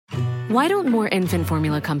Why don't more infant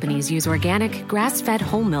formula companies use organic, grass-fed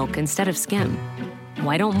whole milk instead of skim?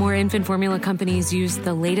 Why don't more infant formula companies use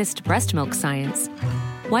the latest breast milk science?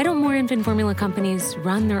 Why don't more infant formula companies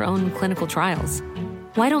run their own clinical trials?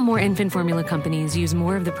 Why don't more infant formula companies use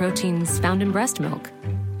more of the proteins found in breast milk?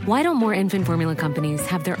 Why don't more infant formula companies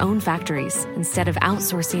have their own factories instead of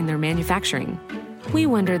outsourcing their manufacturing? We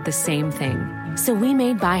wondered the same thing. So we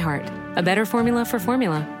made ByHeart, a better formula for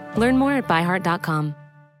formula. Learn more at byheart.com.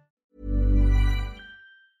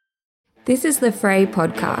 This is the Frey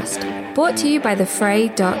podcast, brought to you by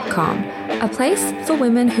thefrey.com, a place for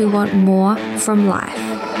women who want more from life.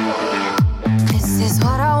 This is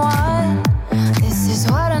what I want, this is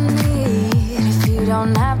what I need. If you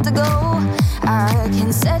don't have to go, I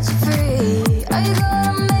can set you free. Are you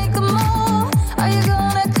gonna make a move? Are you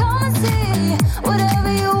gonna come and see?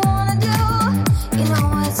 Whatever you wanna do, you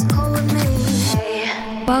know it's cool with me.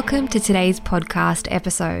 Hey. Welcome to today's podcast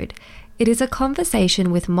episode. It is a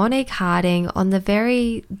conversation with Monique Harding on the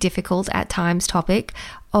very difficult at times topic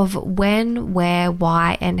of when, where,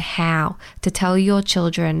 why, and how to tell your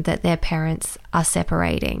children that their parents are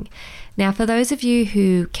separating. Now, for those of you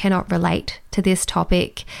who cannot relate to this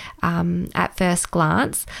topic at first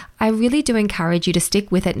glance, I really do encourage you to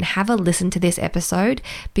stick with it and have a listen to this episode,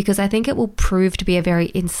 because I think it will prove to be a very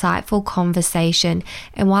insightful conversation.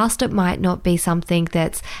 And whilst it might not be something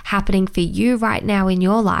that's happening for you right now in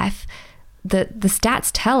your life, the stats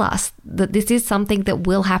tell us that this is something that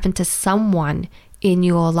will happen to someone in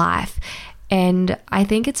your life. And I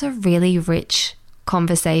think it's a really rich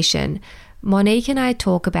conversation. Monique and I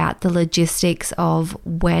talk about the logistics of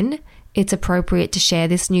when it's appropriate to share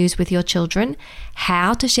this news with your children,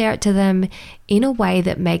 how to share it to them in a way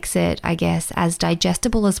that makes it, I guess, as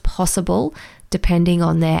digestible as possible, depending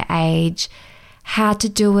on their age, how to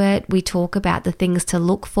do it. We talk about the things to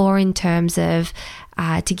look for in terms of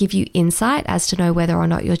to give you insight as to know whether or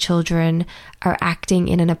not your children are acting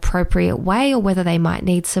in an appropriate way or whether they might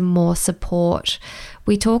need some more support.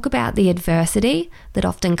 We talk about the adversity that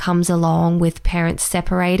often comes along with parents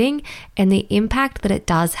separating and the impact that it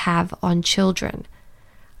does have on children.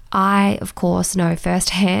 I, of course, know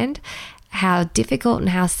firsthand how difficult and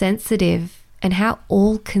how sensitive and how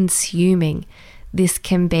all-consuming this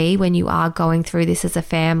can be when you are going through this as a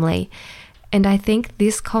family. And I think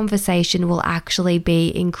this conversation will actually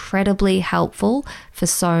be incredibly helpful for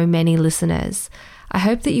so many listeners. I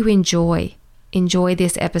hope that you enjoy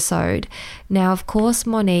this episode. Now, of course,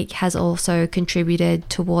 Monique has also contributed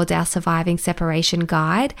towards our Surviving Separation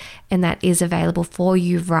guide, and that is available for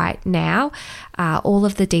you right now. All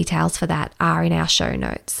of the details for that are in our show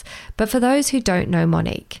notes. But for those who don't know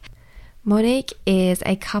Monique is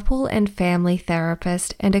a couple and family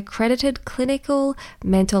therapist and accredited clinical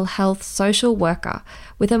mental health social worker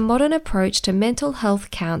with a modern approach to mental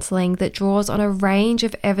health counselling that draws on a range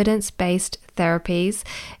of evidence-based therapies,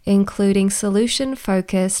 including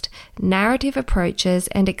solution-focused, narrative approaches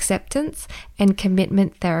and acceptance and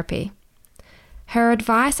commitment therapy. Her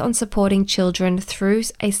advice on supporting children through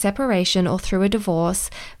a separation or through a divorce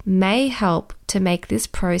may help to make this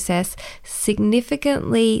process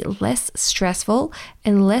significantly less stressful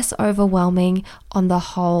and less overwhelming on the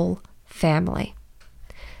whole family.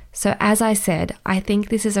 So as I said, I think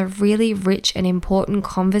this is a really rich and important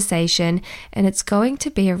conversation, and it's going to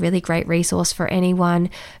be a really great resource for anyone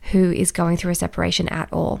who is going through a separation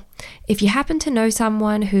at all. If you happen to know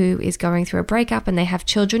someone who is going through a breakup and they have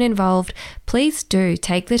children involved, please do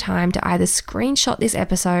take the time to either screenshot this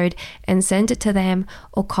episode and send it to them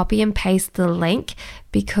or copy and paste the link,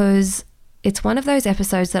 because it's one of those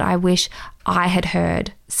episodes that I wish I had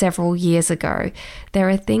heard several years ago. There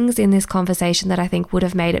are things in this conversation that I think would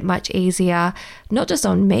have made it much easier, not just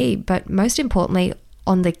on me, but most importantly,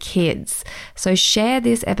 on the kids. So share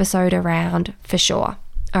this episode around for sure.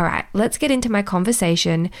 All right, let's get into my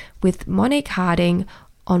conversation with Monique Harding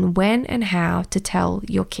on when and how to tell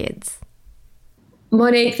your kids.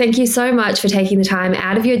 Monique, thank you so much for taking the time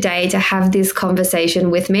out of your day to have this conversation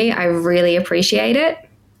with me. I really appreciate it.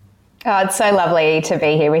 Oh, it's so lovely to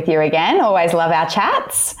be here with you again. Always love our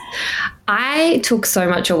chats. I took so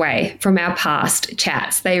much away from our past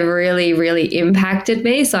chats. They really, really impacted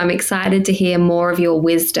me. So I'm excited to hear more of your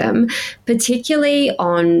wisdom, particularly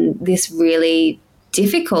on this really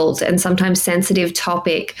difficult and sometimes sensitive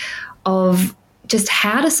topic of just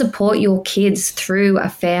how to support your kids through a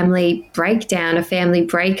family breakdown, a family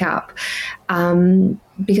breakup,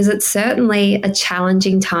 because it's certainly a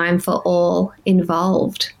challenging time for all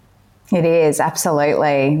involved. It is,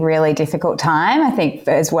 absolutely. Really difficult time. I think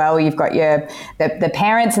as well you've got the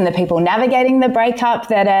parents and the people navigating the breakup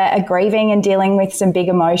that are grieving and dealing with some big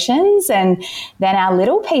emotions, and then our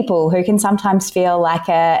little people who can sometimes feel like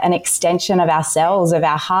an extension of ourselves, of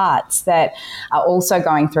our hearts, that are also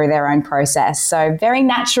going through their own process. So very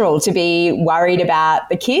natural to be worried about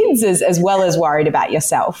the kids as well as worried about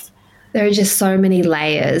yourself. There are just so many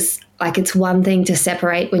layers. Like, it's one thing to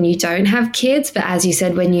separate when you don't have kids, but as you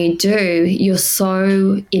said, when you do, you're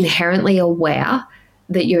so inherently aware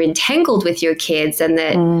that you're entangled with your kids and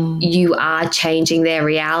that you are changing their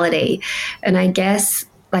reality. And I guess,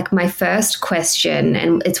 like, my first question,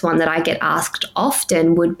 and it's one that I get asked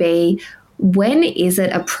often, would be, when is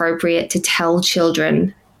it appropriate to tell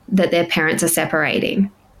children that their parents are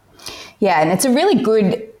separating? Yeah, and it's a really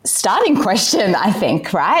good starting question, I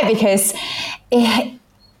think, right? Because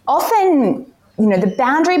often, the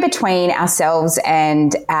boundary between ourselves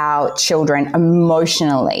and our children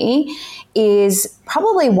emotionally is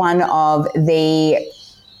probably one of the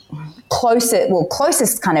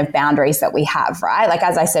closest kind of boundaries that we have, right? Like,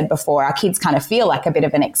 as I said before, our kids kind of feel like a bit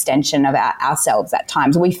of an extension of ourselves at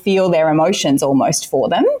times. We feel their emotions almost for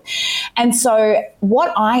them. And so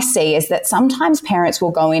what I see is that sometimes parents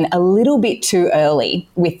will go in a little bit too early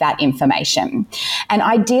with that information. And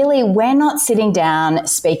ideally, we're not sitting down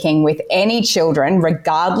speaking with any children,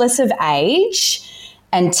 regardless of age,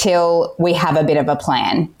 until we have a bit of a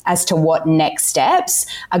plan as to what next steps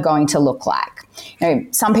are going to look like.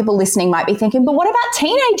 Some people listening might be thinking, but what about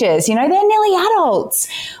teenagers? They're nearly adults.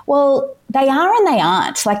 Well, they are and they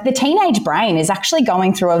aren't. Like, the teenage brain is actually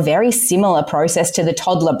going through a very similar process to the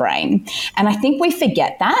toddler brain. And I think we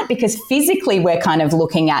forget that because physically we're kind of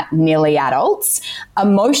looking at nearly adults.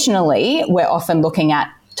 Emotionally, we're often looking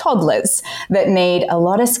at toddlers that need a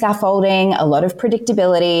lot of scaffolding, a lot of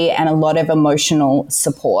predictability, and a lot of emotional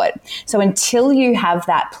support. So until you have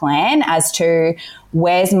that plan as to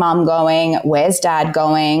where's mum going, where's dad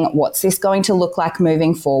going, what's this going to look like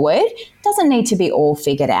moving forward, doesn't need to be all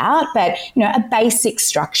figured out, but a basic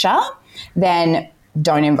structure, then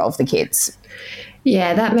don't involve the kids.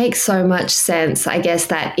 Yeah, that makes so much sense. I guess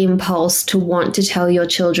that impulse to want to tell your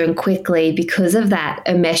children quickly because of that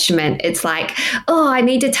enmeshment. It's like, oh, I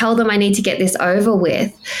need to tell them, I need to get this over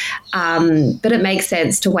with. But it makes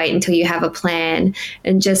sense to wait until you have a plan.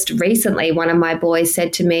 And just recently, one of my boys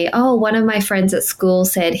said to me, oh, one of my friends at school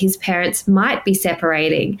said his parents might be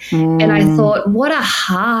separating. And I thought, what a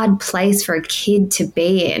hard place for a kid to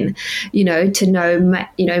be in, to know,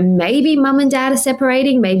 maybe mum and dad are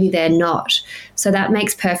separating, maybe they're not. So that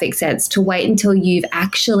makes perfect sense to wait until you've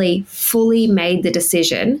actually fully made the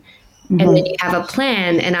decision and then you have a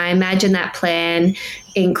plan. And I imagine that plan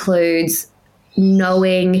includes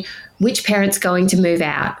knowing which parent's going to move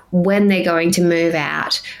out, when they're going to move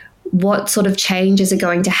out, what sort of changes are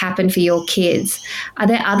going to happen for your kids. Are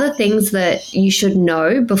there other things that you should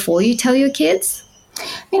know before you tell your kids?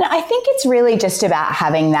 I think it's really just about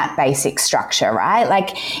having that basic structure, right?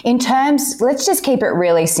 Like, let's just keep it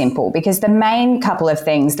really simple, because the main couple of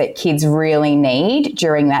things that kids really need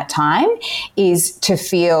during that time is to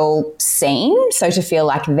feel seen. So to feel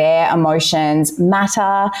like their emotions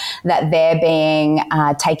matter, that they're being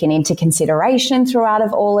taken into consideration throughout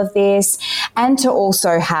of all of this, and to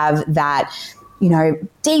also have that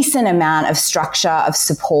decent amount of structure, of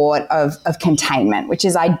support, of containment, which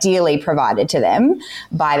is ideally provided to them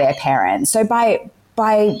by their parents. So by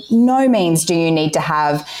no means do you need to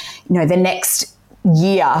have, the next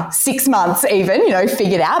year, 6 months even,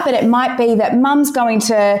 figured out, but it might be that mum's going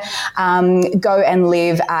to go and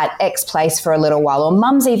live at X place for a little while, or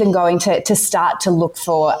mum's even going to start to look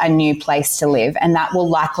for a new place to live, and that will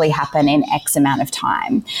likely happen in X amount of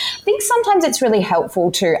time. I think sometimes it's really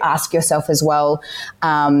helpful to ask yourself as well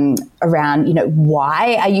around,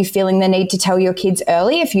 why are you feeling the need to tell your kids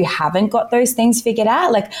early if you haven't got those things figured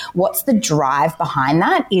out? Like, what's the drive behind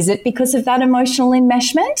that? Is it because of that emotional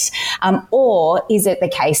enmeshment? Or is it the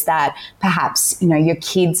case that perhaps, your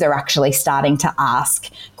kids are actually starting to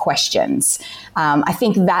ask questions? I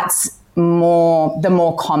think that's the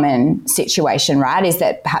more common situation, right? Is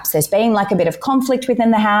that perhaps there's been like a bit of conflict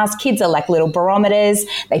within the house. Kids are like little barometers.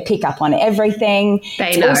 They pick up on everything.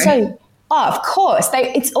 They know. Of course.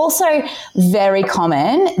 It's also very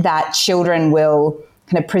common that children will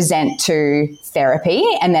kind of present to therapy,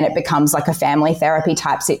 and then it becomes like a family therapy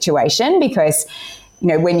type situation, because,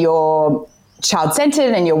 when you're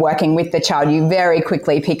child-centered and you're working with the child, you very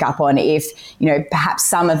quickly pick up on if, perhaps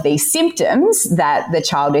some of these symptoms that the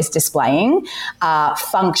child is displaying are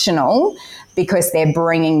functional because they're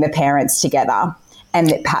bringing the parents together, and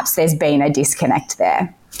that perhaps there's been a disconnect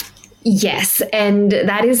there. Yes, and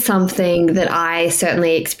that is something that I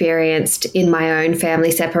certainly experienced in my own family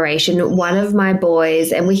separation. One of my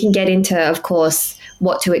boys, and we can get into, of course,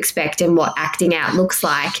 what to expect and what acting out looks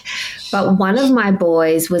like, but one of my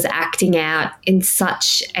boys was acting out in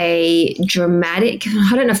such a dramatic,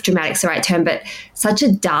 I don't know if dramatic's the right term, but such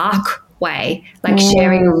a dark way, like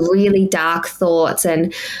sharing really dark thoughts.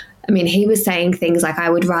 And I mean, he was saying things like, I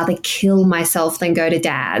would rather kill myself than go to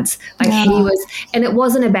dad's. Like he was, and it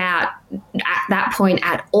wasn't about at that point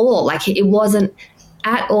at all. Like it wasn't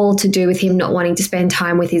at all to do with him not wanting to spend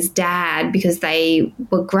time with his dad because they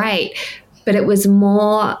were great. But it was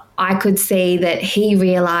more, I could see that he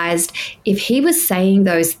realized if he was saying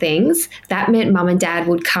those things, that meant mum and dad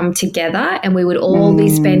would come together and we would all be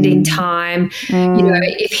spending time. You know,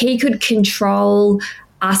 if he could control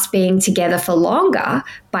us being together for longer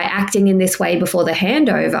by acting in this way before the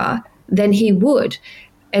handover, then he would.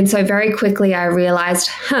 And so very quickly I realized,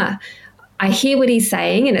 I hear what he's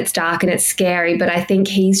saying and it's dark and it's scary, but I think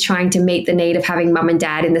he's trying to meet the need of having mum and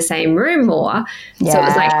dad in the same room more. Yeah. So it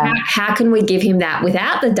was like, how can we give him that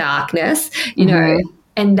without the darkness, you know?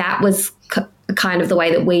 And that was kind of the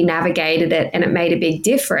way that we navigated it, and it made a big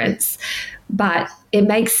difference. But it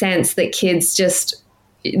makes sense that kids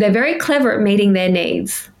they're very clever at meeting their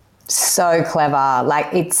needs. So clever. Like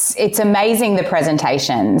it's amazing the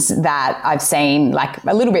presentations that I've seen, like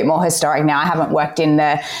a little bit more historic now. I haven't worked in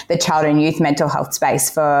the child and youth mental health space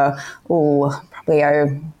for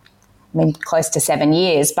probably close to 7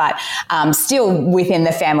 years, but still within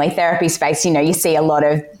the family therapy space, you know, you see a lot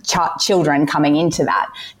of children coming into that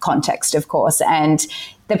context, of course, and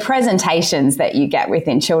the presentations that you get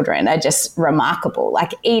within children are just remarkable,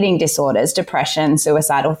 like eating disorders, depression,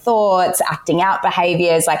 suicidal thoughts, acting out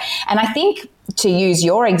behaviors. And I think, to use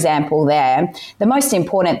your example there, the most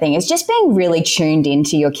important thing is just being really tuned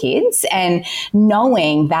into your kids and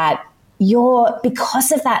knowing that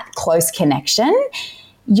because of that close connection,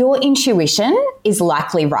 your intuition is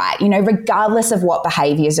likely right. You know, regardless of what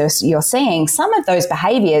behaviors you're seeing, some of those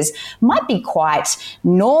behaviors might be quite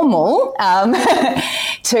normal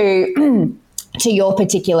to your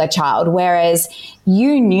particular child, whereas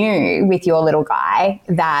you knew with your little guy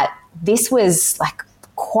that this was like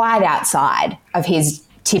quite outside of his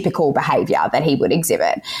typical behavior that he would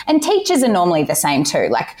exhibit. And teachers are normally the same too.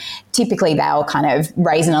 Like typically they'll kind of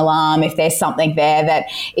raise an alarm if there's something there that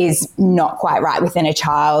is not quite right within a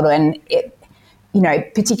child. And it, you know,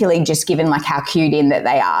 particularly just given like how cued in that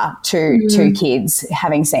they are to kids,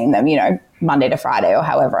 having seen them, you know, Monday to Friday or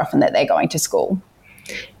however often that they're going to school.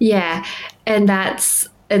 Yeah. And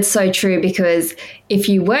it's so true, because if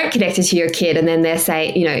you weren't connected to your kid and then they're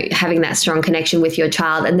saying, you know, having that strong connection with your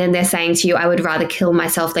child, and then they're saying to you, I would rather kill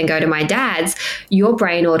myself than go to my dad's, your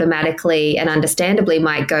brain automatically and understandably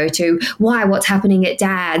might go to, why, what's happening at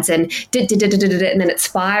dad's, and and then it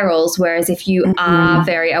spirals. Whereas if you are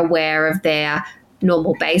very aware of their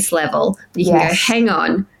normal base level, you can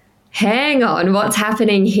go, hang on, what's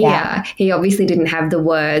happening here? Yeah. He obviously didn't have the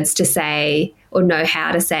words to say or know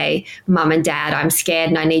how to say, mum and dad, I'm scared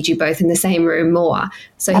and I need you both in the same room more.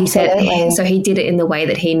 So he did it in the way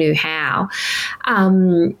that he knew how.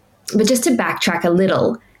 But just to backtrack a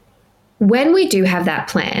little, when we do have that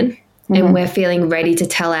plan and we're feeling ready to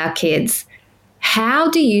tell our kids, how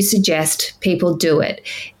do you suggest people do it?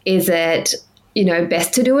 Is it, you know,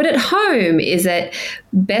 best to do it at home? Is it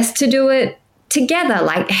best to do it together?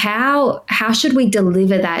 Like how should we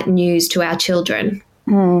deliver that news to our children?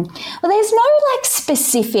 Well, there's no like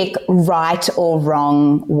specific right or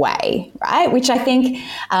wrong way, right? Which I think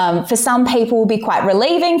for some people will be quite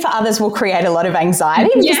relieving. For others will create a lot of anxiety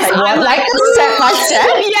because they want like step by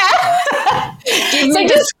step. Yeah. Give me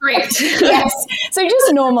the script. Yes. So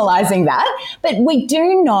just normalizing that. But we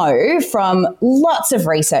do know from lots of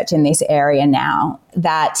research in this area now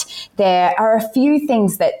that there are a few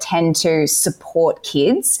things that tend to support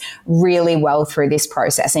kids really well through this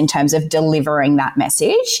process in terms of delivering that message.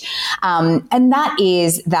 And that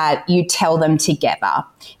is that you tell them together.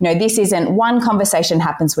 You know, this isn't one conversation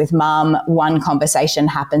happens with mum, one conversation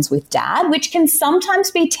happens with dad, which can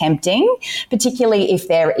sometimes be tempting, particularly if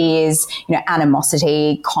there is, you know,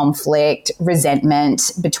 animosity, conflict,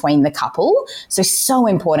 resentment between the couple. So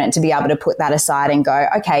important to be able to put that aside and go,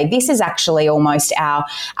 okay, this is actually almost our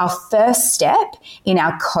first step in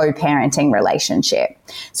our co-parenting relationship.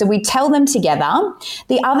 So we tell them together.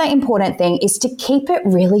 The other important thing is to keep it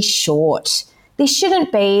really short. This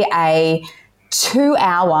shouldn't be a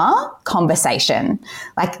 2-hour conversation.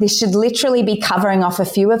 Like, this should literally be covering off a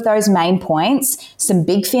few of those main points. Some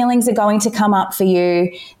big feelings are going to come up for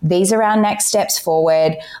you. These are our next steps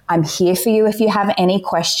forward. I'm here for you if you have any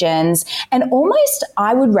questions. And almost,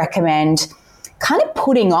 I would recommend kind of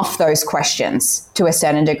putting off those questions to a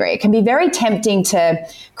certain degree. It can be very tempting to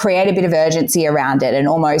create a bit of urgency around it and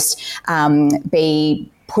almost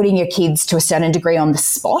be putting your kids to a certain degree on the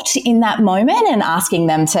spot in that moment and asking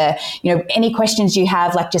them to, any questions you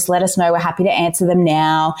have, like, just let us know. We're happy to answer them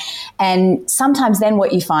now. And sometimes then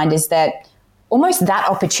what you find is that almost that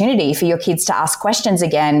opportunity for your kids to ask questions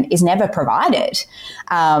again is never provided.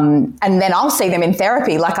 And then I'll see them in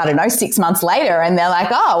therapy, 6 months later, and they're like,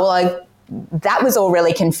 oh, well, that was all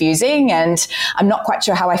really confusing and I'm not quite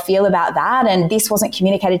sure how I feel about that. And this wasn't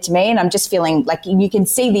communicated to me. And I'm just feeling like you can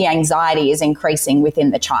see the anxiety is increasing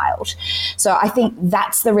within the child. So I think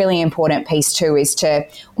that's the really important piece too, is to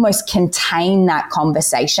almost contain that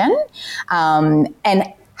conversation and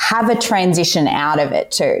have a transition out of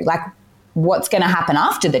it too. Like, what's going to happen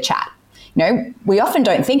after the chat? We often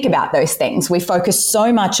don't think about those things. We focus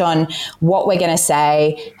so much on what we're going to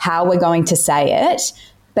say, how we're going to say it.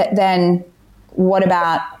 But then what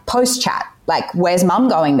about post-chat? Like, where's mum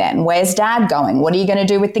going then? Where's dad going? What are you going to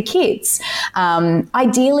do with the kids?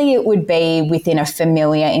 Ideally, it would be within a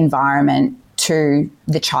familiar environment to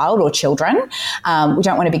the child or children. We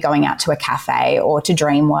don't want to be going out to a cafe or to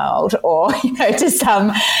Dreamworld or to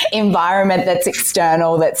some environment that's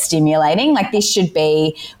external, that's stimulating. Like, this should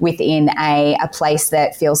be within a place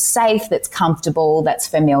that feels safe, that's comfortable, that's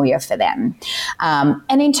familiar for them.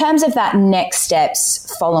 And in terms of that next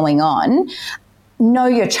steps following on, know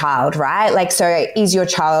your child, right? Like, so is your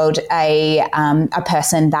child a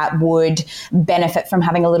person that would benefit from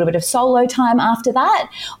having a little bit of solo time after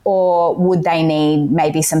that? Or would they need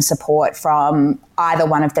maybe some support from either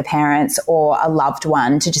one of the parents or a loved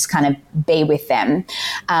one to just kind of be with them?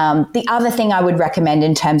 The other thing I would recommend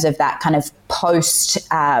in terms of that kind of post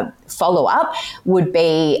follow-up would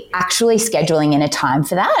be actually scheduling in a time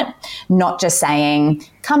for that, not just saying,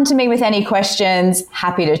 come to me with any questions,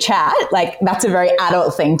 happy to chat. Like, that's a very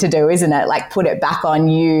adult thing to do, isn't it? Like, put it back on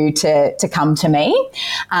you to come to me.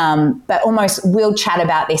 But almost, we'll chat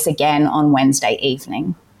about this again on Wednesday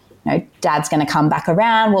evening. Dad's going to come back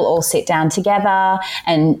around, we'll all sit down together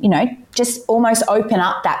and, just almost open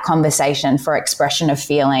up that conversation for expression of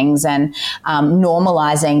feelings and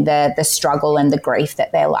normalizing the struggle and the grief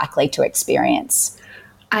that they're likely to experience.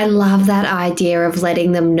 I love that idea of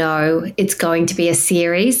letting them know it's going to be a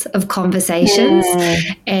series of conversations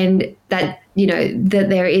and that, that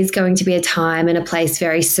there is going to be a time and a place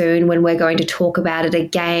very soon when we're going to talk about it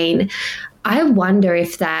again. I wonder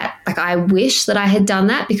if that, I wish that I had done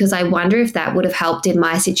that, because I wonder if that would have helped in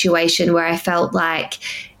my situation where I felt like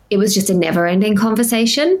it was just a never-ending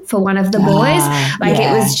conversation for one of the boys.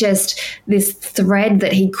 It was just this thread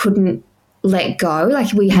that he couldn't let go.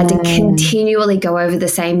 Like, we had to continually go over the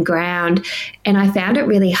same ground. And I found it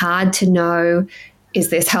really hard to know, is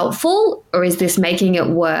this helpful or is this making it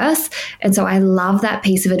worse? And so I love that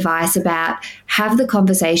piece of advice about have the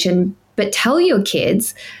conversation, but tell your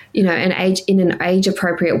kids, in an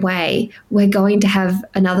age-appropriate way, we're going to have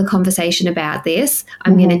another conversation about this.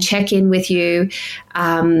 I'm going to check in with you.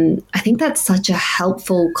 I think that's such a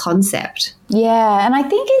helpful concept. Yeah, and I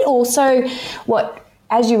think it also,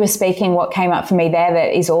 as you were speaking, what came up for me there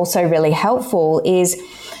that is also really helpful is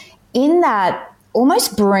in that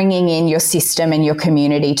almost bringing in your system and your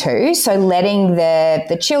community too. So letting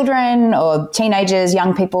the children or teenagers,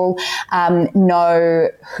 young people know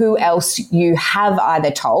who else you have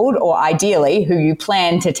either told or ideally who you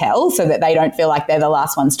plan to tell, so that they don't feel like they're the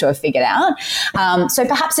last ones to have figured out. So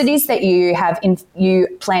perhaps it is that you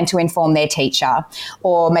plan to inform their teacher,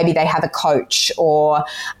 or maybe they have a coach, or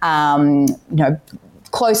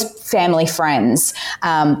close family friends,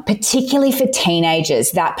 particularly for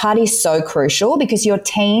teenagers. That part is so crucial, because your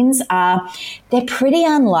teens they're pretty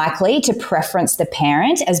unlikely to preference the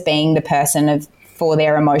parent as being the person for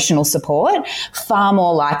their emotional support. Far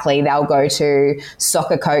more likely they'll go to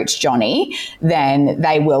soccer coach Johnny than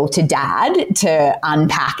they will to dad to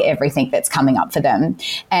unpack everything that's coming up for them.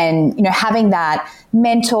 And, having that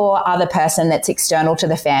mentor, other person that's external to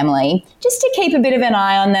the family, just to keep a bit of an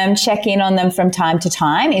eye on them, check in on them from time to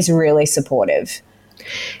time, is really supportive.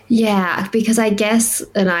 Yeah, because I guess,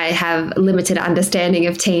 and I have limited understanding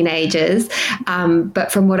of teenagers,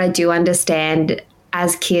 but from what I do understand,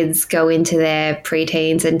 as kids go into their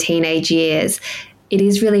preteens and teenage years, it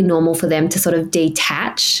is really normal for them to sort of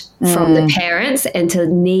detach from the parents and to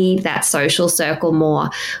need that social circle more.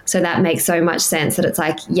 So that makes so much sense, that it's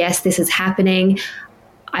like, yes, this is happening.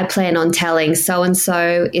 I plan on telling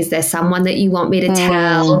so-and-so. Is there someone that you want me to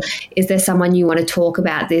tell? Is there someone you want to talk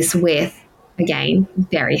about this with? Again,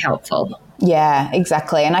 very helpful. Yeah,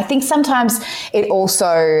 exactly. And I think sometimes it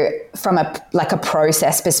also, from a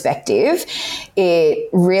process perspective, it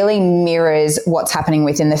really mirrors what's happening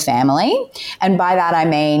within the family. And by that, I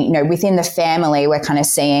mean, within the family, we're kind of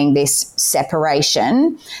seeing this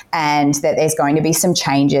separation and that there's going to be some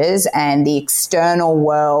changes and the external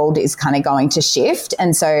world is kind of going to shift.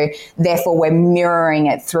 And so therefore we're mirroring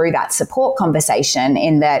it through that support conversation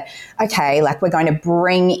in that, okay, we're going to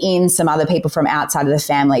bring in some other people from outside of the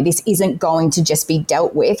family. This isn't going to just be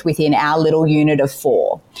dealt with within our little unit of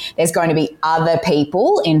 4. There's going to be other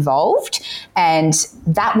people involved, and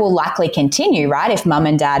that will likely continue, right? If mum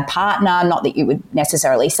and dad partner, not that you would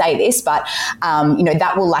necessarily say this, but,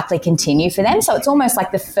 that will likely continue for them. So it's almost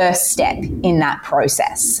like the first step in that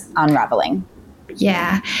process unraveling.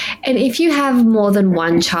 Yeah. And if you have more than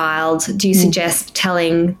one child, do you suggest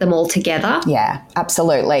telling them all together? Yeah,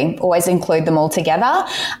 absolutely. Always include them all together.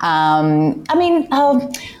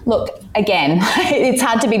 Look, again, it's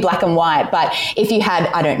hard to be black and white, but if you had,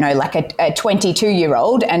 I don't know, like a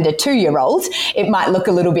 22-year-old and a 2-year-old, it might look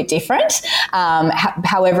a little bit different.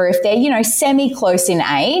 However, if they're, semi-close in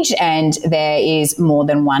age and there is more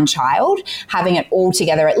than one child, having it all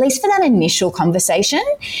together, at least for that initial conversation,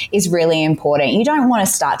 is really important. You don't want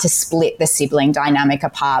to start to split the sibling dynamic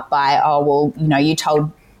apart by, you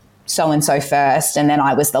told so-and-so first and then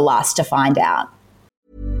I was the last to find out.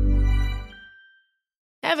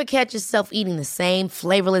 Ever catch yourself eating the same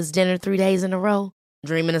flavorless dinner 3 days in a row?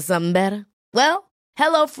 Dreaming of something better? Well,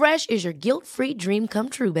 HelloFresh is your guilt-free dream come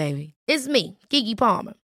true, baby. It's me, Keke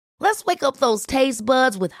Palmer. Let's wake up those taste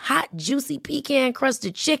buds with hot, juicy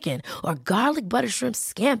pecan-crusted chicken or garlic butter shrimp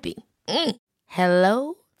scampi.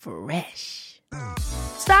 Hello Fresh.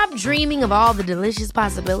 Stop dreaming of all the delicious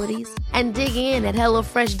possibilities and dig in at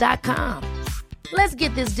HelloFresh.com. Let's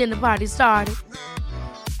get this dinner party started.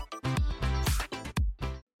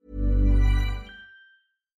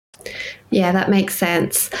 Yeah, that makes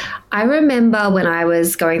sense. I remember when I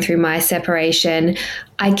was going through my separation,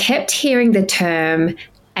 I kept hearing the term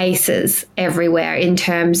ACEs everywhere in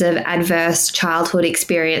terms of adverse childhood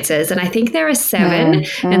experiences. And I think there are 7,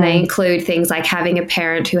 and they include things like having a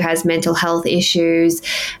parent who has mental health issues,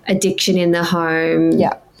 addiction in the home,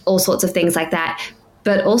 all sorts of things like that.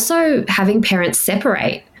 But also having parents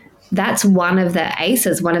separate. That's one of the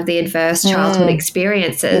ACEs, one of the adverse childhood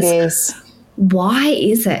experiences. It is. Why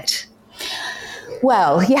is it?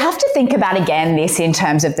 Well, you have to think about, again, this in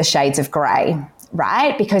terms of the shades of grey,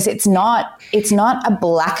 right? Because it's not a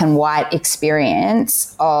black and white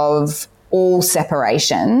experience of all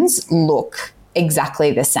separations look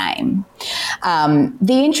exactly the same.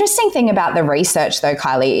 The interesting thing about the research, though,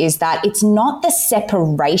 Kylie, is that it's not the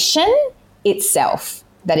separation itself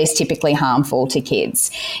that is typically harmful to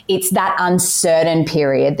kids. It's that uncertain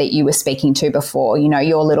period that you were speaking to before.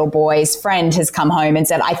 Your little boy's friend has come home and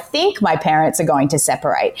said, I think my parents are going to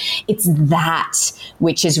separate. It's that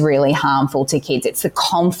which is really harmful to kids. It's the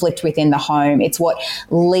conflict within the home. It's what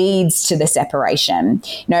leads to the separation.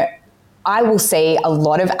 I will see a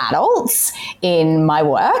lot of adults in my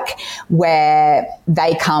work where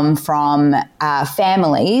they come from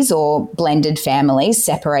families or blended families,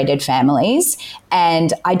 separated families,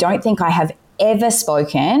 and I don't think I have ever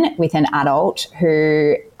spoken with an adult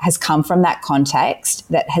who has come from that context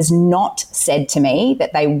that has not said to me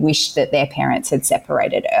that they wish that their parents had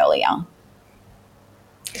separated earlier.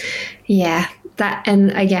 Yeah. And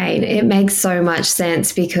again, it makes so much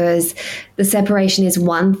sense because the separation is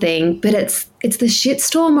one thing, but it's the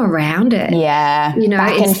shitstorm around it. Yeah.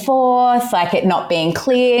 Back and forth, like it not being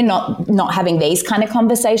clear, not having these kind of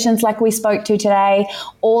conversations like we spoke to today.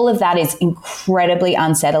 All of that is incredibly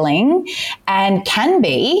unsettling and can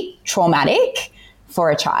be traumatic for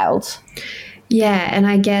a child. Yeah. And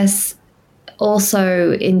I guess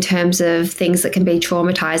also in terms of things that can be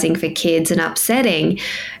traumatizing for kids and upsetting,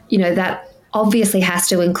 that obviously has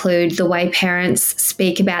to include the way parents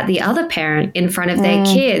speak about the other parent in front of their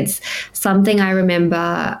kids. Something I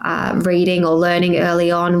remember reading or learning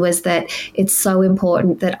early on was that it's so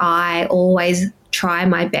important that I always try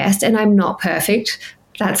my best, and I'm not perfect.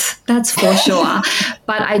 That's for sure.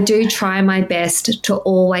 But I do try my best to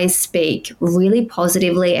always speak really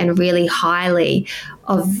positively and really highly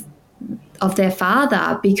of their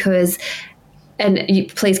father, because and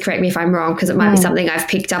please correct me if I'm wrong, because it might be something I've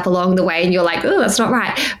picked up along the way and you're like, oh, that's not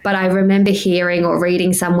right. But I remember hearing or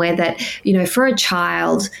reading somewhere that, you know, for a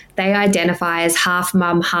child, they identify as half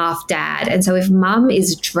mum, half dad. And so if mum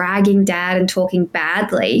is dragging dad and talking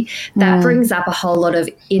badly, that brings up a whole lot of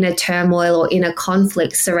inner turmoil or inner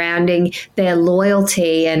conflict surrounding their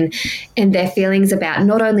loyalty and their feelings about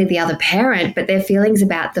not only the other parent, but their feelings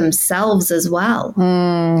about themselves as well.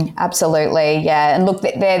 Absolutely. Yeah. And look,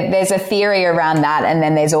 there's a theory around that. And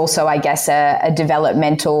then there's also, I guess, a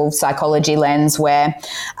developmental psychology lens where,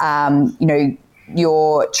 you know,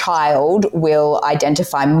 your child will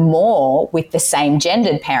identify more with the same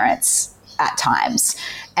gendered parents at times.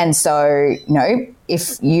 And so, you know,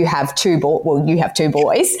 if you have two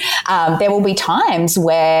boys, there will be times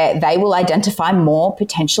where they will identify more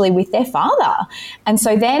potentially with their father. And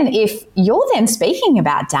so then if you're then speaking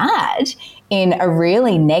about dad in a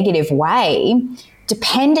really negative way,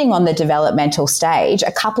 depending on the developmental stage,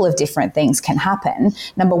 a couple of different things can happen.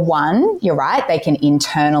 Number one, you're right, they can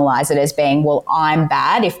internalize it as being, well, I'm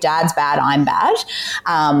bad. If dad's bad, I'm bad.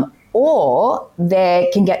 Or they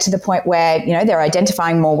can get to the point where, you know, they're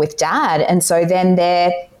identifying more with dad. And so then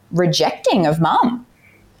they're rejecting of mum.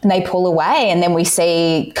 And they pull away, and then we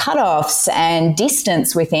see cutoffs and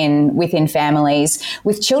distance within families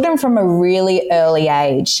with children from a really early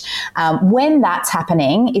age. When that's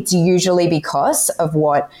happening, it's usually because of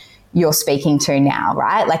what you're speaking to now,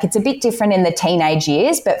 right? Like it's a bit different in the teenage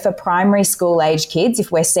years, but for primary school age kids,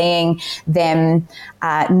 if we're seeing them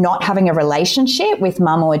not having a relationship with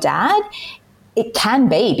mum or dad, it can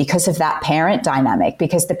be because of that parent dynamic,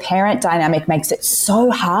 because the parent dynamic makes it so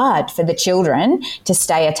hard for the children to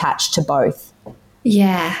stay attached to both.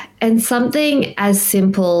 Yeah. And something as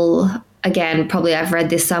simple, again, probably I've read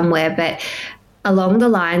this somewhere, but along the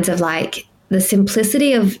lines of like the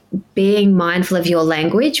simplicity of being mindful of your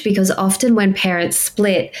language, because often when parents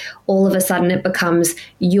split, all of a sudden it becomes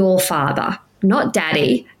your father, not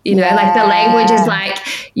daddy. You know, like the language is like,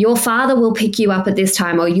 your father will pick you up at this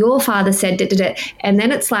time, or your father said, and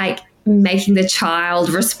then it's like making the child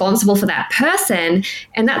responsible for that person.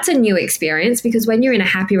 And that's a new experience, because when you're in a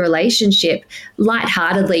happy relationship,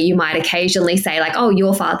 lightheartedly, you might occasionally say like, oh,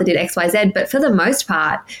 your father did X, Y, Z. But for the most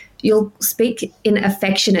part, you'll speak in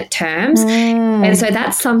affectionate terms. And so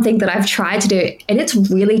that's something that I've tried to do. And it's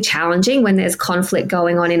really challenging when there's conflict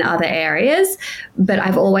going on in other areas. But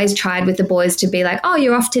I've always tried with the boys to be like, oh,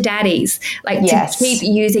 you're off to daddy's. Like to keep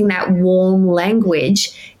using that warm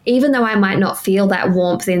language, even though I might not feel that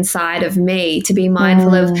warmth inside of me, to be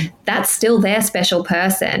mindful of that's still their special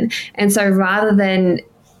person. And so rather than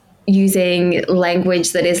using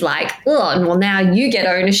language that is like, oh, well, now you get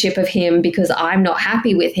ownership of him because I'm not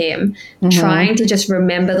happy with him, trying to just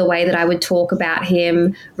remember the way that I would talk about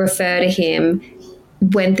him, refer to him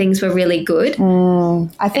when things were really good.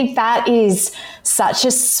 I think that is such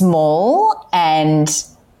a small and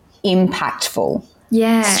impactful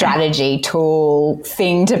strategy, tool,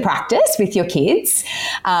 thing to practice with your kids,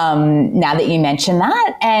 now that you mention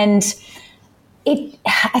that. And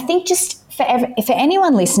I think just for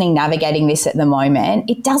anyone listening, navigating this at the moment,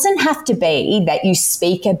 it doesn't have to be that you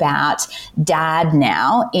speak about dad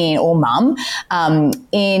now or mum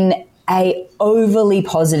in a overly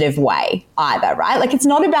positive way either, right? Like it's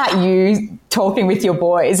not about you talking with your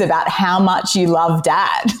boys about how much you love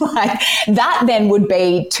dad. Like that then would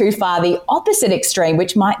be too far the opposite extreme,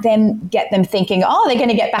 which might then get them thinking, oh, they're going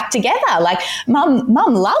to get back together. Like mum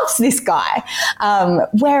loves this guy.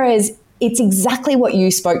 Whereas it's exactly what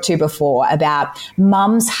you spoke to before about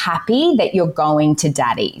mum's happy that you're going to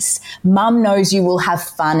daddy's. Mum knows you will have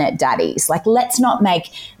fun at daddy's. Like, let's not make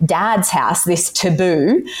dad's house this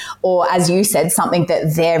taboo, or as you said, something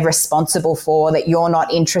that they're responsible for, that you're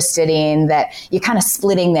not interested in, that you're kind of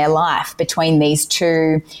splitting their life between these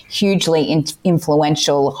two hugely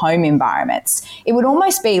influential home environments. It would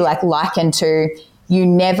almost be like likened to you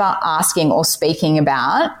never asking or speaking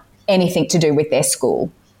about anything to do with their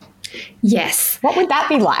school. Yes. What would that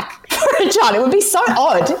be like for a child? It would be so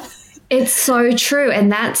odd. It's so true. And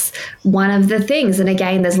that's one of the things. And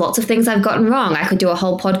again, there's lots of things I've gotten wrong. I could do a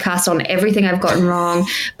whole podcast on everything I've gotten wrong.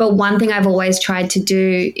 But one thing I've always tried to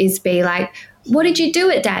do is be like, what did you do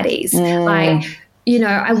at daddy's? Like, you know,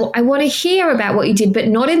 I want to hear about what you did, but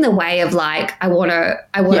not in the way of like, I want a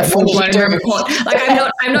full-blown report. Like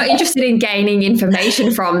I'm not interested in gaining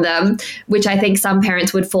information from them, which I think some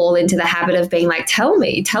parents would fall into the habit of being like, tell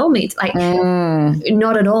me, like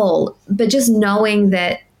not at all, but just knowing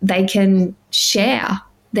that they can share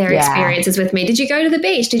their experiences with me. Did you go to the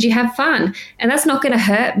beach? Did you have fun? And that's not going to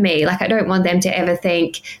hurt me. Like I don't want them to ever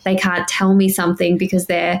think they can't tell me something because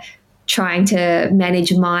they're trying to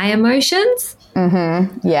manage my emotions.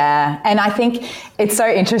 Yeah. And I think it's so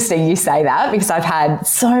interesting you say that, because I've had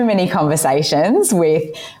so many conversations with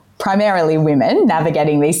primarily women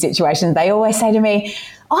navigating these situations. They always say to me,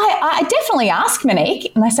 I definitely ask,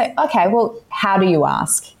 Monique. And I say, okay, well, how do you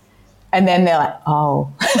ask? And then they're like,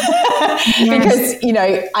 oh, because,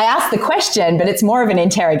 I ask the question, but it's more of an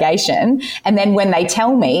interrogation. And then when they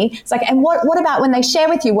tell me, it's like, and what about when they share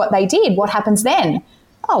with you what they did? What happens then?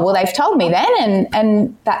 Oh, well, they've told me then,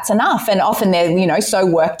 and that's enough. And often they're, so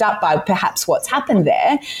worked up by perhaps what's happened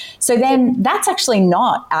there. So then that's actually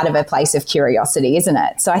not out of a place of curiosity, isn't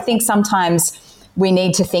it? So I think sometimes we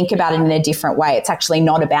need to think about it in a different way. It's actually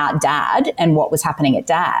not about dad and what was happening at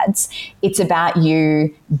dad's. It's about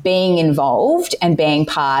you being involved and being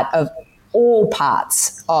part of all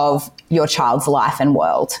parts of your child's life and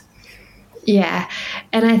world. Yeah.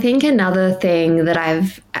 And I think another thing that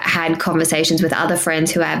I've had conversations with other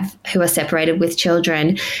friends who are separated with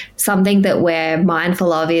children, something that we're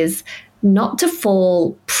mindful of is not to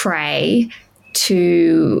fall prey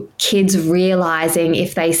to kids realizing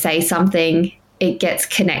if they say something, it gets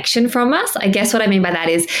connection from us. I guess what I mean by that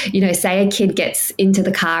is, say a kid gets into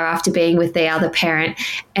the car after being with the other parent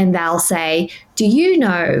and they'll say, do you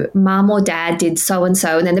know mum or dad did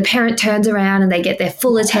so-and-so? And then the parent turns around and they get their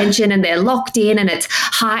full attention and they're locked in and it's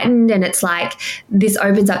heightened and it's like this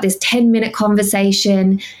opens up this 10-minute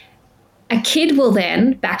conversation. A kid will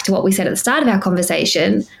then, back to what we said at the start of our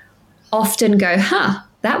conversation, often go,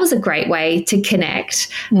 that was a great way to connect.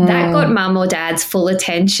 That got mum or dad's full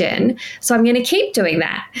attention. So I'm going to keep doing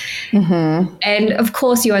that. And of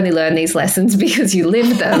course, you only learn these lessons because you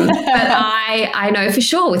live them. But I know for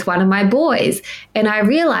sure with one of my boys, and I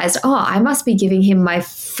realized, I must be giving him my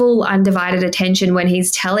full undivided attention when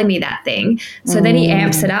he's telling me that thing. So then he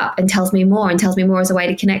amps it up and tells me more as a way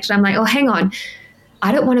to connect. And I'm like, hang on.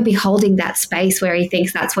 I don't want to be holding that space where he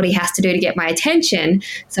thinks that's what he has to do to get my attention.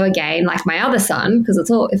 So again, like my other son, because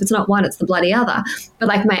if it's not one, it's the bloody other. But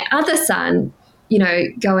like my other son,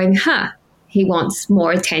 going, he wants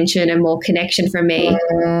more attention and more connection from me.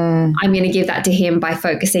 I'm going to give that to him by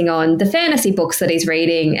focusing on the fantasy books that he's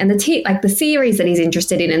reading and the series that he's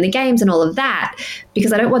interested in and the games and all of that,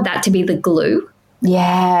 because I don't want that to be the glue.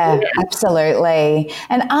 Yeah, absolutely.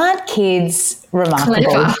 And aren't kids remarkable?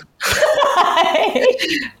 Clever.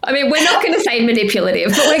 I mean, we're not going to say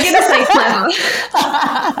manipulative, but we're going to say clever.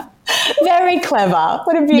 Very clever.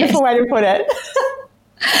 What a beautiful way to put it.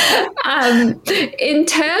 In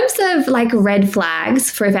terms of like red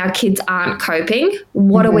flags for if our kids aren't coping,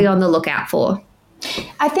 what are we on the lookout for?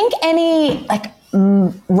 I think any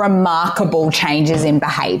remarkable changes in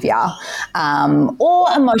behavior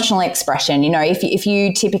or emotional expression. If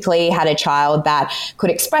you typically had a child that could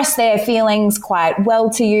express their feelings quite well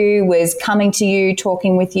to you, was coming to you,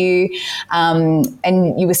 talking with you,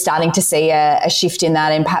 and you were starting to see a shift in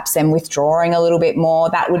that and perhaps them withdrawing a little bit more,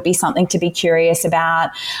 that would be something to be curious about,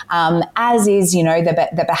 as is,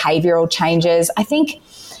 the behavioural changes. I think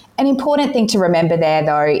an important thing to remember there,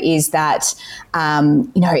 though, is that,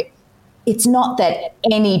 it's not that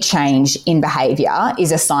any change in behaviour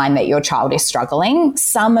is a sign that your child is struggling.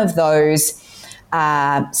 Some of those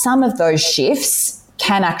shifts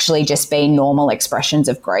can actually just be normal expressions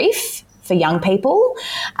of grief for young people.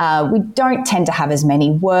 We don't tend to have as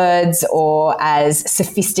many words or as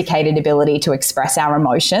sophisticated ability to express our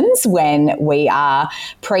emotions when we are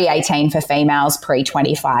pre-18 for females,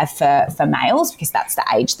 pre-25 for males, because that's the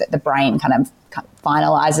age that the brain kind of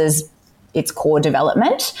finalises its core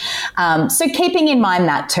development. So keeping in mind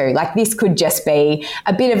that too, like this could just be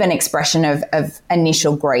a bit of an expression of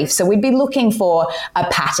initial grief. So we'd be looking for a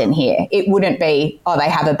pattern here. It wouldn't be, they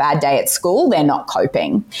have a bad day at school, they're not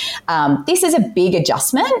coping. This is a big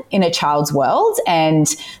adjustment in a child's world, and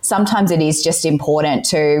sometimes it is just important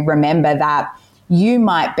to remember that you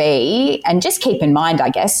might be, and just keep in mind,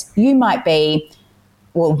 I guess, you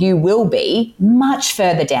will be much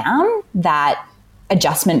further down that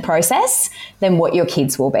adjustment process than what your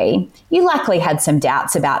kids will be. You likely had some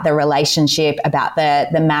doubts about the relationship, about the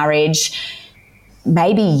marriage,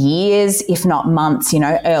 maybe years, if not months,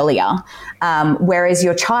 earlier. Whereas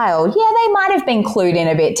your child, they might have been clued in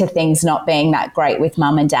a bit to things not being that great with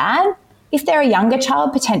mum and dad. If they're a younger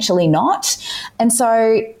child, potentially not. And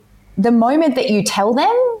so the moment that you tell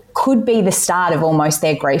them could be the start of almost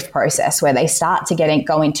their grief process, where they start to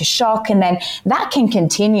go into shock, and then that can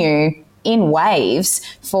continue in waves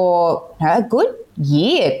for a good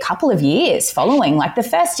couple of years following. Like the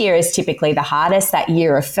first year is typically the hardest, that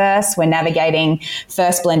year of first. We're navigating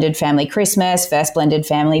first blended family Christmas, first blended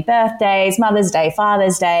family birthdays, Mother's Day,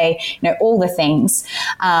 Father's Day, all the things.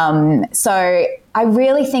 So I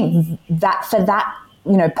really think that for that,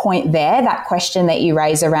 point there, that question that you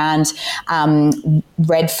raise around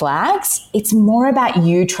red flags, it's more about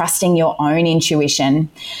you trusting your own intuition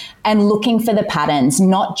and looking for the patterns,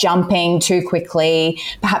 not jumping too quickly,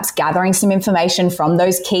 perhaps gathering some information from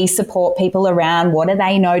those key support people around. What are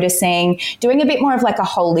they noticing? Doing a bit more of like a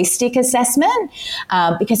holistic assessment,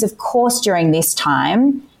 because of course during this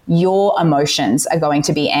time, your emotions are going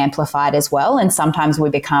to be amplified as well. And sometimes we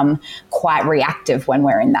become quite reactive when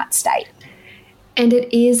we're in that state. And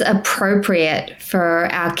it is appropriate for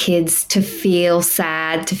our kids to feel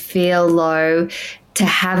sad, to feel low, to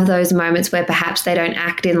have those moments where perhaps they don't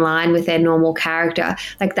act in line with their normal character.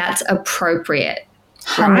 Like, that's appropriate.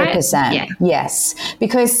 100%. Right? Yeah. Yes.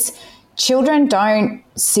 Because children don't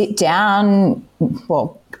sit down,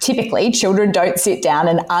 typically children don't sit down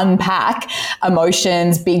and unpack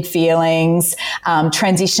emotions, big feelings,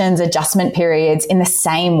 transitions, adjustment periods in the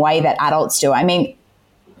same way that adults do. I mean,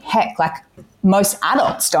 heck, like most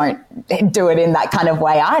adults don't do it in that kind of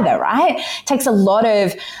way either, right? It takes a lot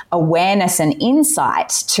of awareness and insight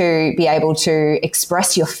to be able to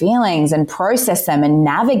express your feelings and process them and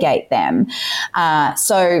navigate them.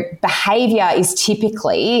 So behavior is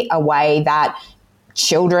typically a way that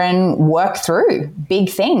children work through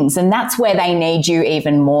big things. And that's where they need you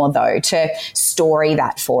even more, though, to story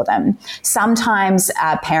that for them. Sometimes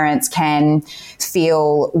parents can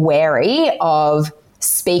feel wary of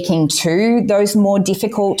speaking to those more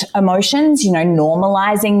difficult emotions,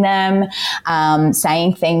 normalizing them,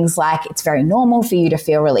 saying things like, it's very normal for you to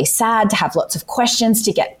feel really sad, to have lots of questions,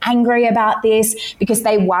 to get angry about this, because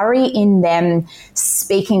they worry in them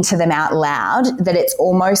speaking to them out loud that it's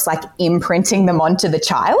almost like imprinting them onto the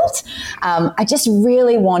child. I just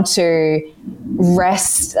really want to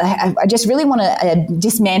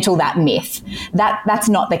dismantle that myth. That's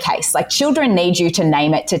not the case. Like, children need you to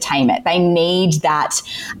name it to tame it. They need that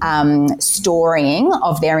storying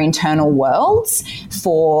of their internal worlds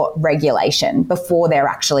for regulation before they're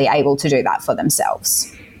actually able to do that for themselves.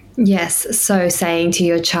 Yes. So saying to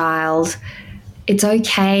your child, it's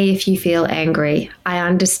okay if you feel angry. I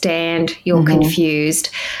understand you're confused.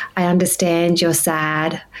 I understand you're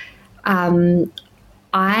sad.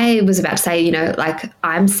 I was about to say,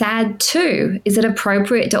 I'm sad too. Is it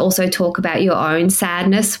appropriate to also talk about your own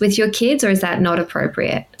sadness with your kids, or is that not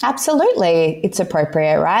appropriate? Absolutely. It's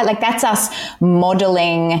appropriate, right? Like, that's us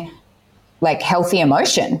modeling like healthy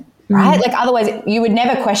emotion, right? Like, otherwise you would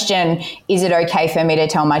never question, is it okay for me to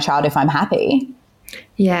tell my child if I'm happy?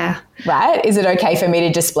 Yeah. Right? Is it okay for me to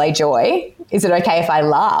display joy? Is it okay if I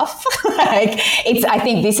laugh? I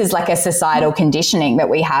think this is like a societal conditioning that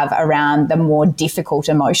we have around the more difficult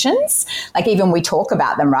emotions. Like, even we talk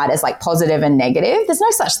about them, right, as like positive and negative. There's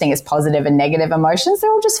no such thing as positive and negative emotions.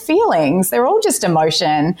 They're all just feelings. They're all just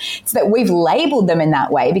emotion. It's that we've labeled them in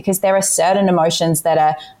that way because there are certain emotions that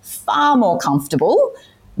are far more comfortable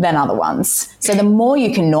than other ones. So the more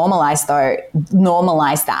you can normalize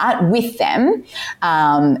that with them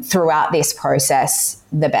throughout this process,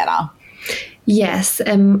 the better. Yes.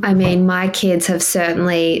 I mean, my kids have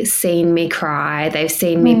certainly seen me cry. They've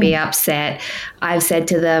seen me be upset. I've said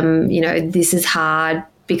to them, this is hard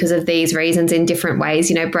because of these reasons in different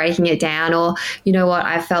ways, breaking it down. Or, you know what,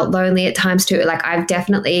 I felt lonely at times too. Like, I've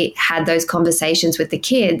definitely had those conversations with the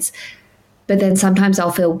kids, but then sometimes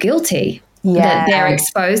I'll feel guilty that they're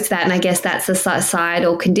exposed to that. And I guess that's the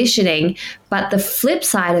societal conditioning. But the flip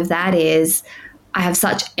side of that is I have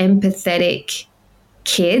such empathetic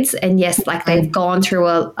kids, and yes, like, they've gone through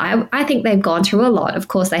I think they've gone through a lot. Of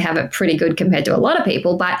course, they have it pretty good compared to a lot of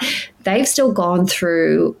people, but they've still gone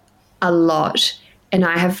through a lot. And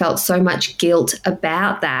I have felt so much guilt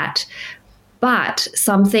about that. But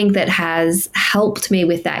something that has helped me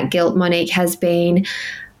with that guilt, Monique, has been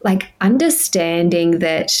like understanding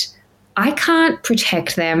that I can't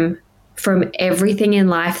protect them from everything in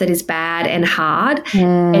life that is bad and hard,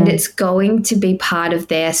 and it's going to be part of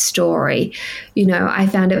their story. I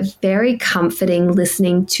found it very comforting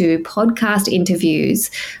listening to podcast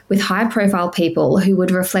interviews with high-profile people who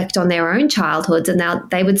would reflect on their own childhoods, and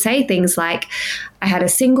they would say things like, I had a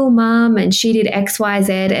single mom and she did X, Y,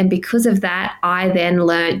 Z, and because of that, I then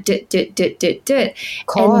learned . Of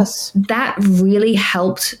course. And that really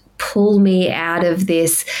helped pull me out of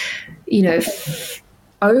this,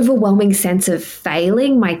 overwhelming sense of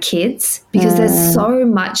failing my kids, because there's so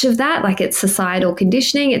much of that. Like, it's societal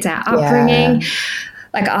conditioning, it's our upbringing.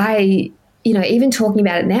 Like, even talking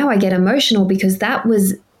about it now, I get emotional because that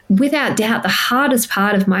was without doubt the hardest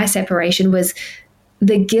part of my separation, was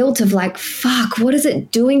the guilt of like, fuck, what is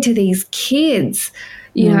it doing to these kids,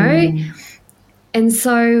 And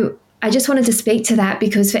so I just wanted to speak to that,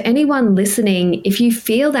 because for anyone listening, if you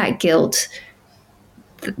feel that guilt,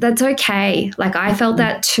 that's okay. Like, I felt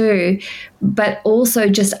that too, but also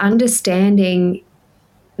just understanding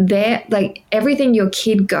like everything your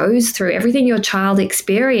kid goes through, everything your child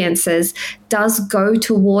experiences does go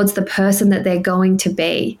towards the person that they're going to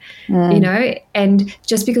be, you know, and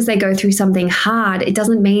just because they go through something hard, it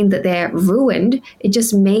doesn't mean that they're ruined. It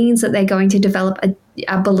just means that they're going to develop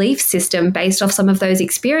a belief system based off some of those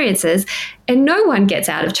experiences. And no one gets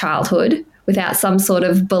out of childhood without some sort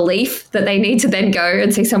of belief that they need to then go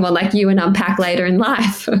and see someone like you and unpack later in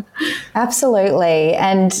life. Absolutely.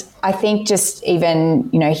 And I think just even,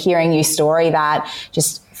 you know, hearing your story, that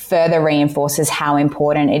just further reinforces how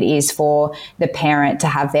important it is for the parent to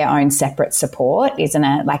have their own separate support, isn't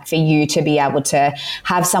it? Like, for you to be able to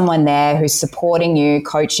have someone there who's supporting you,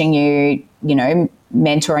 coaching you, you know,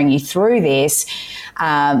 mentoring you through this,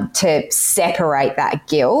 to separate that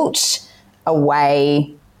guilt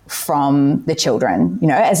away from the children, you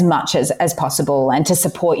know, as much as possible, and to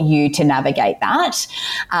support you to navigate that.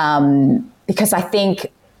 Because I think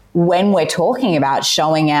when we're talking about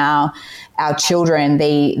showing our children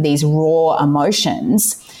these raw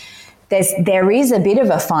emotions, there is a bit of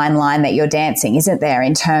a fine line that you're dancing, isn't there,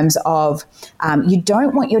 in terms of you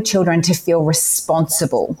don't want your children to feel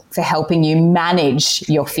responsible for helping you manage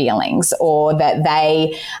your feelings, or that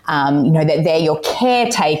they, you know, that they're your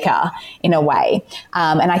caretaker in a way.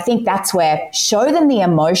 And I think that's where show them the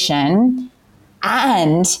emotion,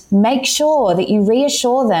 and make sure that you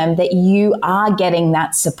reassure them that you are getting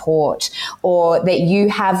that support, or that you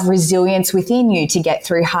have resilience within you to get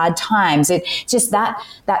through hard times. It just that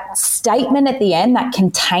statement at the end, that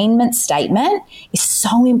containment statement, is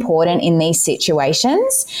so important in these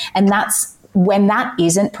situations. And that's when that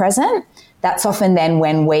isn't present. That's often then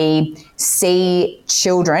when we see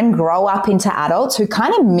children grow up into adults who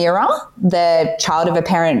kind of mirror the child of a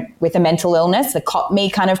parent with a mental illness, the cop-me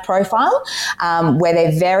kind of profile, where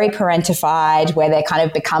they're very parentified, where they kind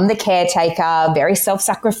of become the caretaker, very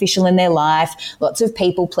self-sacrificial in their life, lots of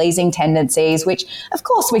people-pleasing tendencies, which of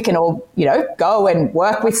course we can all, you know, go and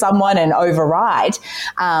work with someone and override.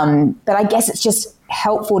 But I guess it's just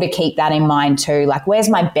helpful to keep that in mind too. Like, where's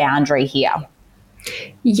my boundary here?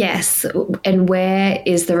 Yes. And where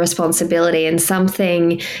is the responsibility? And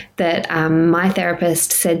something that my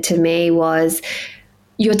therapist said to me was,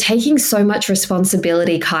 you're taking so much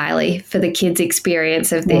responsibility, Kylie, for the kids'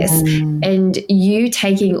 experience of this. And you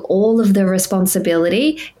taking all of the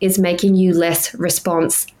responsibility is making you less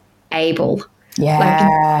response-able. Yeah.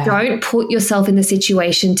 Like, don't put yourself in the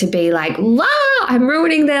situation to be like, wow, I'm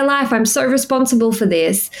ruining their life, I'm so responsible for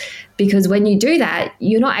this. Because when you do that,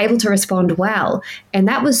 you're not able to respond well. And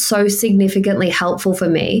that was so significantly helpful for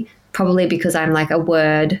me, probably because I'm like a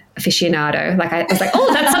word aficionado. Like, I was like,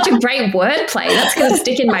 oh, that's such a great wordplay, that's going to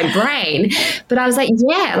stick in my brain. But I was like,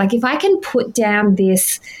 yeah, like, if I can put down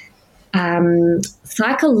this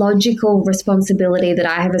psychological responsibility that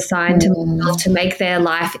I have assigned to myself to make their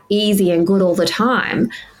life easy and good all the time,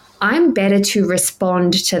 I'm better to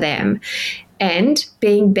respond to them. And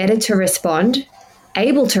being better to respond,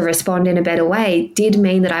 able to respond in a better way, did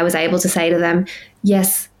mean that I was able to say to them,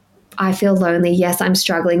 yes, I feel lonely. Yes, I'm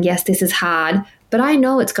struggling. Yes, this is hard, but I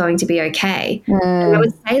know it's going to be okay. And I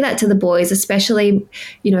would say that to the boys, especially,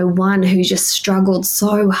 you know, one who just struggled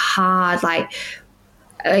so hard. Like,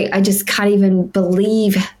 I just can't even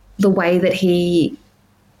believe the way that he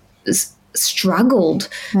struggled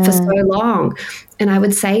for so long. And I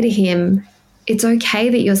would say to him, it's okay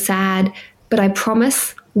that you're sad, but I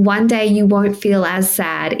promise one day you won't feel as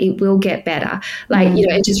sad. It will get better. Like, you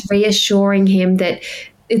know, just reassuring him that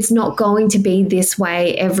it's not going to be this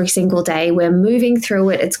way every single day. We're moving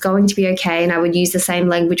through it. It's going to be okay. And I would use the same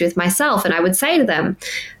language with myself. And I would say to them,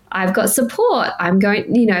 I've got support. I'm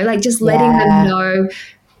going, you know, like, just letting them know,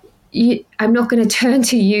 I'm not going to turn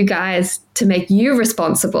to you guys to make you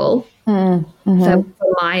responsible for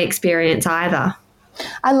my experience either.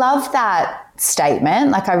 I love that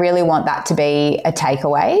statement. Like, I really want that to be a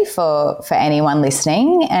takeaway for anyone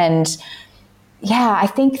listening. And yeah, I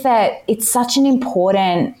think that it's such an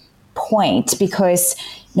important point, because,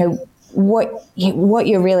 you know, what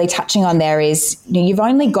you're really touching on there is, you know, you've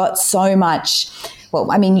only got so much. Well,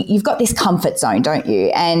 I mean, you've got this comfort zone, don't you?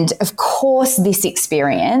 And of course, this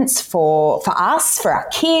experience for us, for our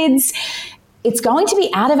kids, it's going to be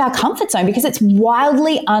out of our comfort zone because it's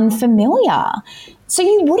wildly unfamiliar. So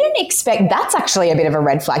you wouldn't expect, that's actually a bit of a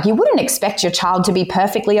red flag. You wouldn't expect your child to be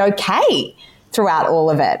perfectly okay throughout all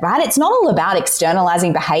of it, right? It's not all about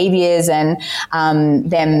externalizing behaviors and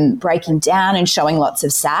them breaking down and showing lots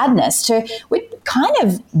of sadness. We kind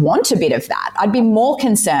of want a bit of that. I'd be more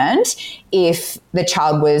concerned if the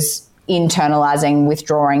child was internalizing,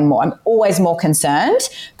 withdrawing more. I'm always more concerned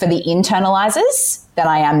for the internalizers than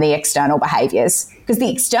I am the external behaviors. Because the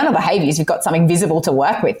external behaviors, you've got something visible to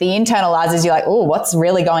work with. The internalizers, you're like, oh, what's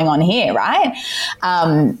really going on here, right?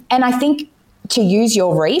 And I think to use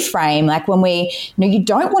your reframe, like when you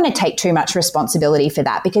don't want to take too much responsibility for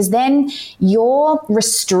that, because then you're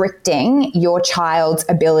restricting your child's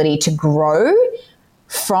ability to grow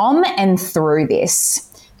from and through this.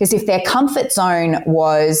 Because if their comfort zone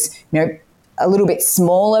was, a little bit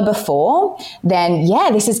smaller before, then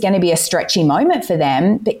this is going to be a stretchy moment for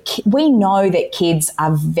them. But we know that kids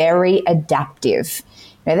are very adaptive.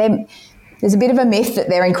 There's a bit of a myth that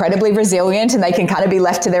they're incredibly resilient and they can kind of be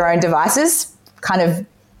left to their own devices, kind of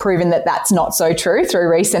proven that that's not so true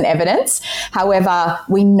through recent evidence. However,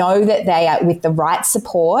 we know that they are, with the right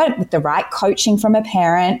support, with the right coaching from a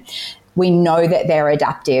parent, we know that they're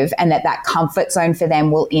adaptive and that comfort zone for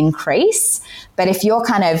them will increase. But if you're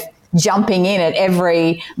kind of jumping in at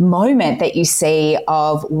every moment that you see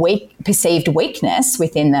of perceived weakness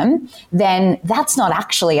within them, then that's not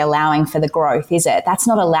actually allowing for the growth, is it? That's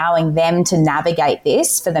not allowing them to navigate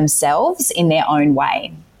this for themselves in their own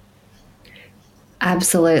way.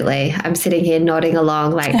 Absolutely. I'm sitting here nodding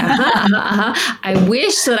along like, I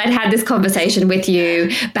wish that I'd had this conversation with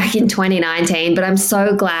you back in 2019, but I'm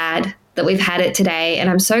so glad that we've had it today. And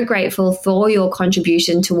I'm so grateful for your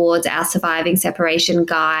contribution towards our Surviving Separation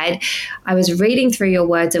guide. I was reading through your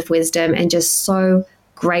words of wisdom and just so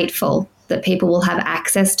grateful that people will have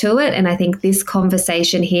access to it. And I think this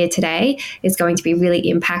conversation here today is going to be really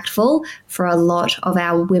impactful for a lot of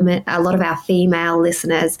our women, a lot of our female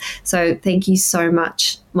listeners. So thank you so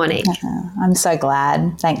much, Monique. I'm so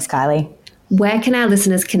glad. Thanks, Kylie. Where can our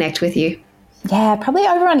listeners connect with you? Yeah, probably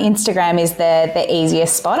over on Instagram is the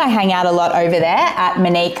easiest spot. I hang out a lot over there at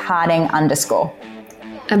Monique Harding _.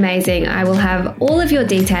 Amazing. I will have all of your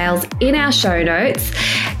details in our show notes.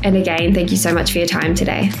 And again, thank you so much for your time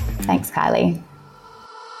today. Thanks, Kylie.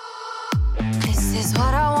 This is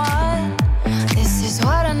what I want. This is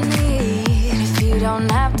what I need. If you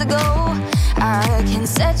don't have to go, I can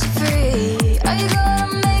set you free. Are you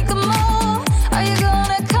gonna make a move? Are you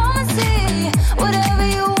gonna come and see? Whatever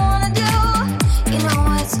you wanna do, you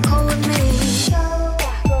know it's cool with me.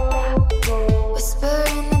 Whisper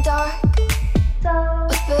in the dark.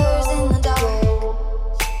 Whispers in the dark.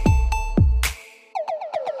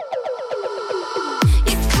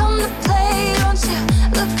 You come to play, don't you?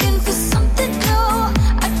 Looking for something new.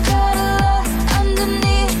 I got a lot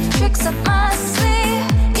underneath, tricks up my sleeve.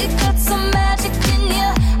 You got some magic in you.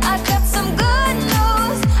 I got some good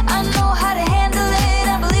news. I know how to handle it.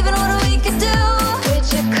 I believe in what we could do. Would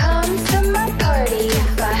you come to my party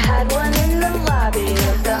if I had one in the lobby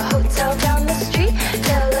of the hotel down the street?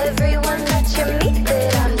 Tell everyone that you meet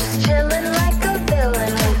that I'm just chilling like a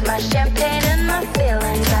villain with my champagne and my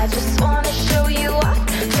feelings. I just wanna show you off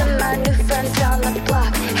to my new friends down the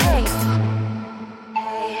block. Hey,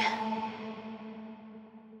 hey.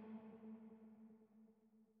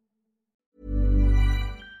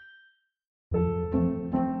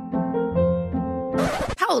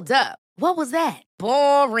 Hold up. What was that?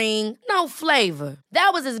 Boring. No flavor.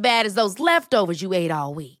 That was as bad as those leftovers you ate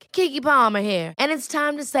all week. Keke Palmer here. And it's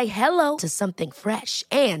time to say hello to something fresh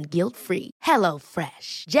and guilt-free. Hello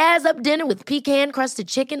Fresh. Jazz up dinner with pecan-crusted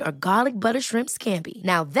chicken or garlic butter shrimp scampi.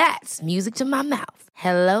 Now that's music to my mouth.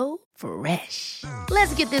 Hello Fresh.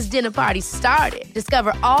 Let's get this dinner party started.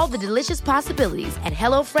 Discover all the delicious possibilities at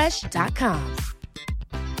HelloFresh.com.